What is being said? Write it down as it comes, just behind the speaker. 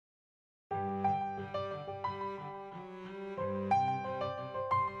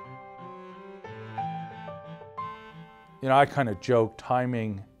You know, I kind of joke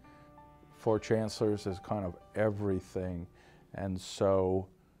timing for chancellors is kind of everything. And so,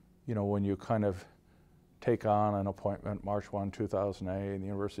 you know, when you kind of take on an appointment March 1, 2008, and the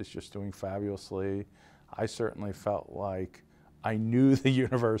university's just doing fabulously, I certainly felt like I knew the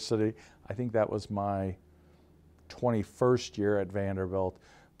university. I think that was my 21st year at Vanderbilt,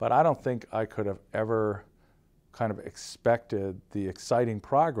 but I don't think I could have ever kind of expected the exciting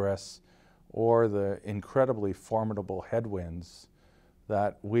progress or the incredibly formidable headwinds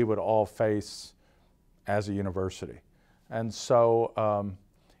that we would all face as a university. And so,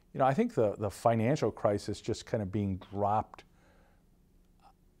 you know, I think the financial crisis just kind of being dropped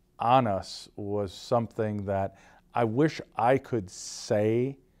on us was something that I wish I could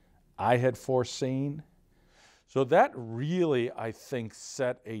say I had foreseen. So that really, I think,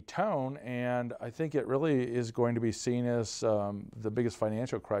 set a tone, and I think it really is going to be seen as the biggest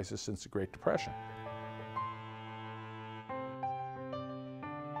financial crisis since the Great Depression.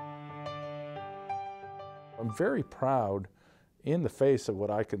 I'm very proud, in the face of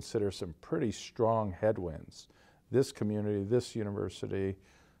what I consider some pretty strong headwinds. This community, this university,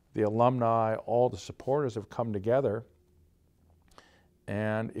 the alumni, all the supporters have come together.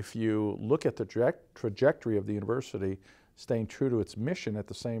 And if you look at the trajectory of the university staying true to its mission at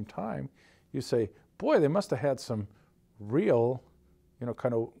the same time, you say, boy, they must have had some real, you know,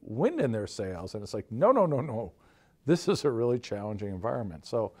 kind of wind in their sails. And it's like, no, no, no, no. This is a really challenging environment.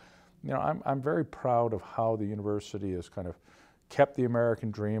 So, you know, I'm very proud of how the university has kind of kept the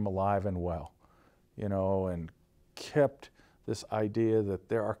American dream alive and well, you know, and kept this idea that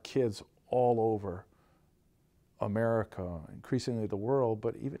there are kids all over America, increasingly the world,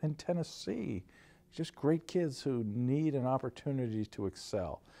 but even in Tennessee, just great kids who need an opportunity to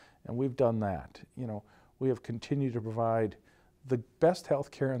excel. And we've done that. You know, we have continued to provide the best health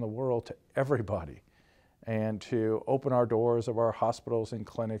care in the world to everybody, and to open our doors of our hospitals and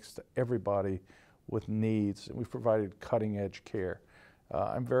clinics to everybody with needs. And we've provided cutting edge care.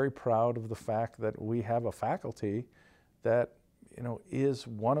 I'm very proud of the fact that we have a faculty that, you know, is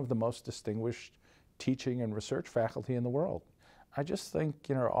one of the most distinguished teaching and research faculty in the world. I just think,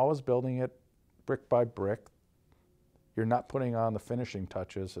 you know, always building it brick by brick. You're not putting on the finishing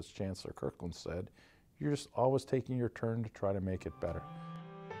touches, as Chancellor Kirkland said. You're just always taking your turn to try to make it better.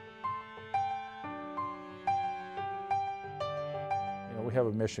 You know, we have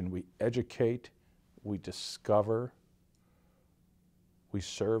a mission. We educate, we discover, we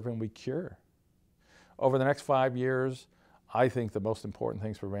serve, and we cure. Over the next 5 years, I think the most important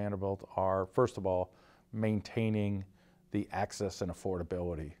things for Vanderbilt are, first of all, maintaining the access and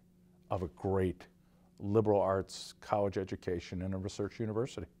affordability of a great liberal arts college education and a research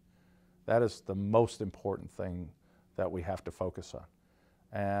university. That is the most important thing that we have to focus on.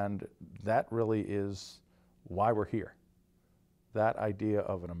 And that really is why we're here. That idea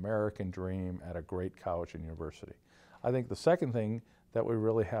of an American dream at a great college and university. I think the second thing that we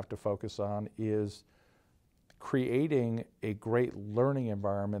really have to focus on is creating a great learning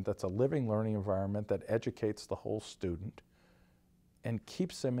environment that's a living learning environment that educates the whole student and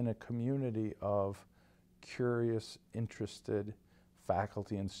keeps them in a community of curious, interested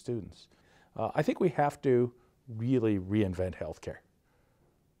faculty and students. I think we have to really reinvent healthcare.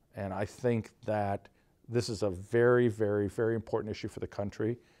 And I think that this is a very, very, very important issue for the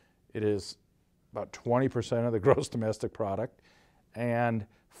country. It is about 20% of the gross domestic product, and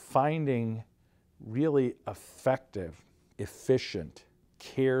finding really effective, efficient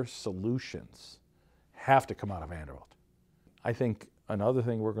care solutions have to come out of Vanderbilt. I think another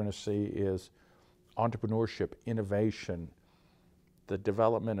thing we're going to see is entrepreneurship, innovation, the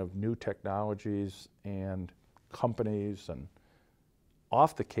development of new technologies and companies, and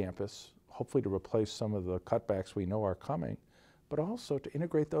off the campus, hopefully to replace some of the cutbacks we know are coming, but also to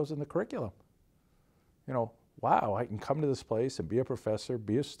integrate those in the curriculum. You know, wow, I can come to this place and be a professor,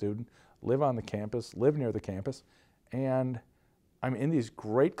 be a student, live on the campus, live near the campus, and I'm in these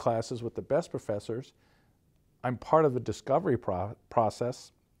great classes with the best professors. I'm part of the discovery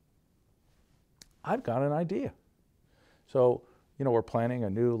process. I've got an idea. So, you know, we're planning a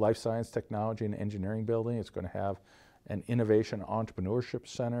new life science, technology, and engineering building. It's going to have an innovation entrepreneurship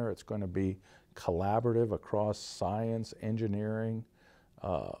center. It's going to be collaborative across science, engineering,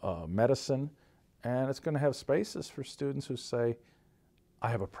 medicine, and it's going to have spaces for students who say, I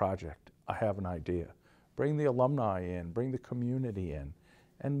have a project, I have an idea. Bring the alumni in, bring the community in,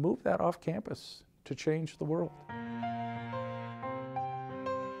 and move that off campus to change the world.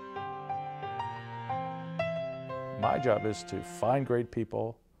 My job is to find great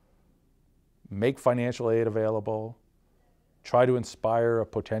people, make financial aid available, try to inspire a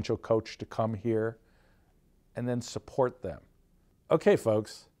potential coach to come here, and then support them. Okay,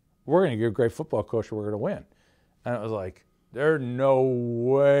 folks, we're going to get a great football coach and we're going to win. And it was like, there's no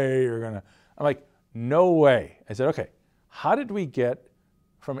way you're going to. I'm like, no way. I said, okay, how did we get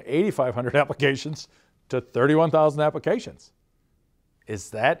from 8,500 applications to 31,000 applications? Is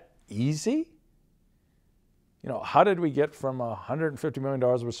that easy? You know, how did we get from $150 million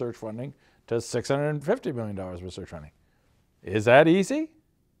of research funding to $650 million of research funding? Is that easy?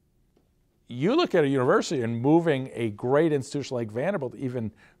 You look at a university and moving a great institution like Vanderbilt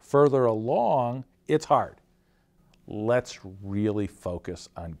even further along, it's hard. Let's really focus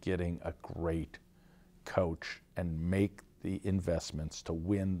on getting a great coach and make the investments to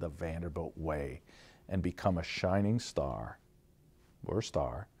win the Vanderbilt way and become a shining star, or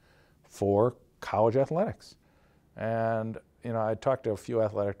star, for college athletics. And, you know, I talked to a few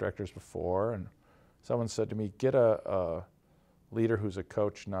athletic directors before, and someone said to me, get a leader who's a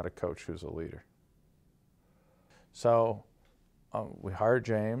coach, not a coach who's a leader. So we hired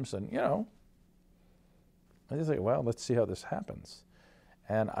James, and, you know, I just think, well, let's see how this happens.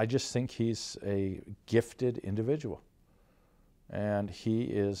 And I just think he's a gifted individual. And he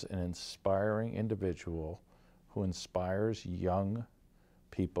is an inspiring individual who inspires young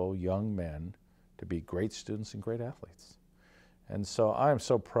people, young men, to be great students and great athletes. And so I am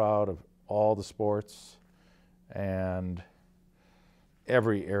so proud of all the sports and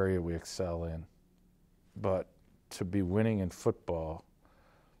every area we excel in. But to be winning in football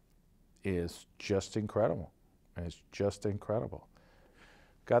is just incredible. It's just incredible.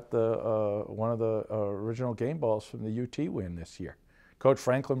 Got the one of the original game balls from the UT win this year. Coach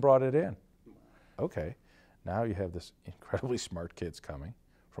Franklin brought it in. Okay, now you have this incredibly smart kids coming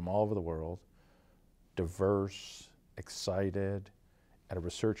from all over the world, diverse, excited, at a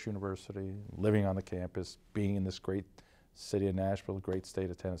research university, living on the campus, being in this great city of Nashville, great state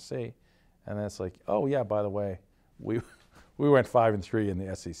of Tennessee, and then it's like, oh yeah, by the way, we went 5-3 in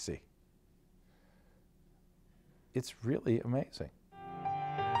the SEC. It's really amazing.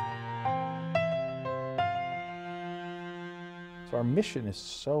 So our mission is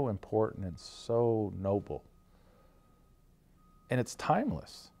so important and so noble, and it's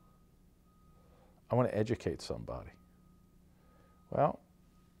timeless. I want to educate somebody. Well,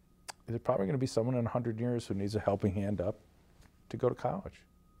 there's probably going to be someone in 100 years who needs a helping hand up to go to college.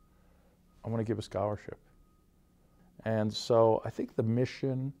 I want to give a scholarship. And so I think the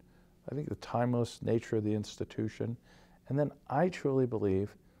mission, I think the timeless nature of the institution, and then I truly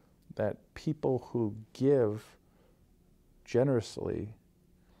believe that people who give generously,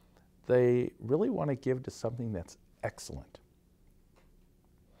 they really want to give to something that's excellent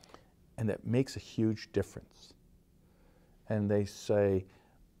and that makes a huge difference. And they say,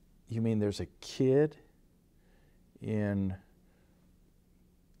 you mean there's a kid in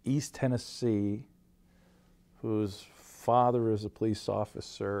East Tennessee whose father is a police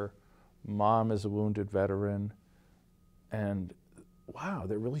officer, mom is a wounded veteran, and wow,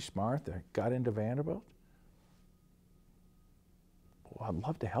 they're really smart, they got into Vanderbilt? Well, I'd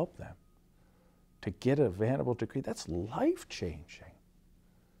love to help them. To get a Vanderbilt degree, that's life-changing.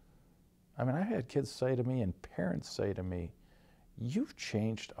 I mean, I had kids say to me and parents say to me, you've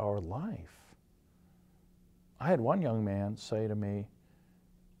changed our life. I had one young man say to me,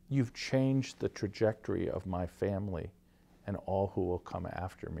 you've changed the trajectory of my family and all who will come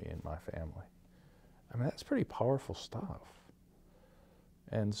after me in my family. I mean, that's pretty powerful stuff.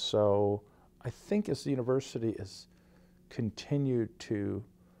 And so I think as the university has continued to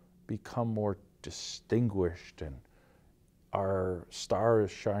become more distinguished and our star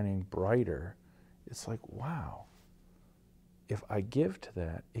is shining brighter, it's like, wow, if I give to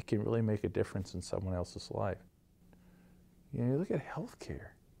that, it can really make a difference in someone else's life. You know, you look at healthcare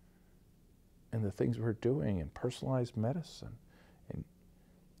and the things we're doing in personalized medicine, and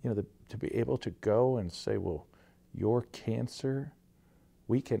you know, to be able to go and say, well, your cancer,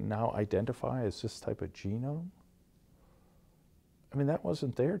 we can now identify as this type of genome. I mean, that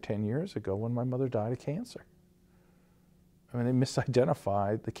wasn't there 10 years ago when my mother died of cancer. I mean, they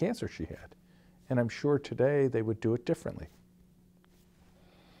misidentified the cancer she had. And I'm sure today they would do it differently.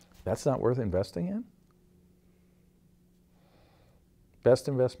 That's not worth investing in? Best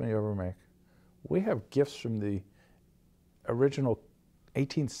investment you ever make. We have gifts from the original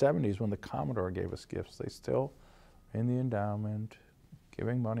 1870s when the Commodore gave us gifts. They still in the endowment,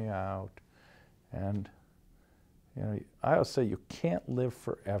 giving money out. And you know, I always say you can't live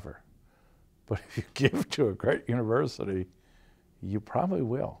forever. But if you give to a great university, you probably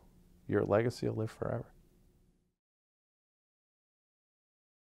will. Your legacy will live forever.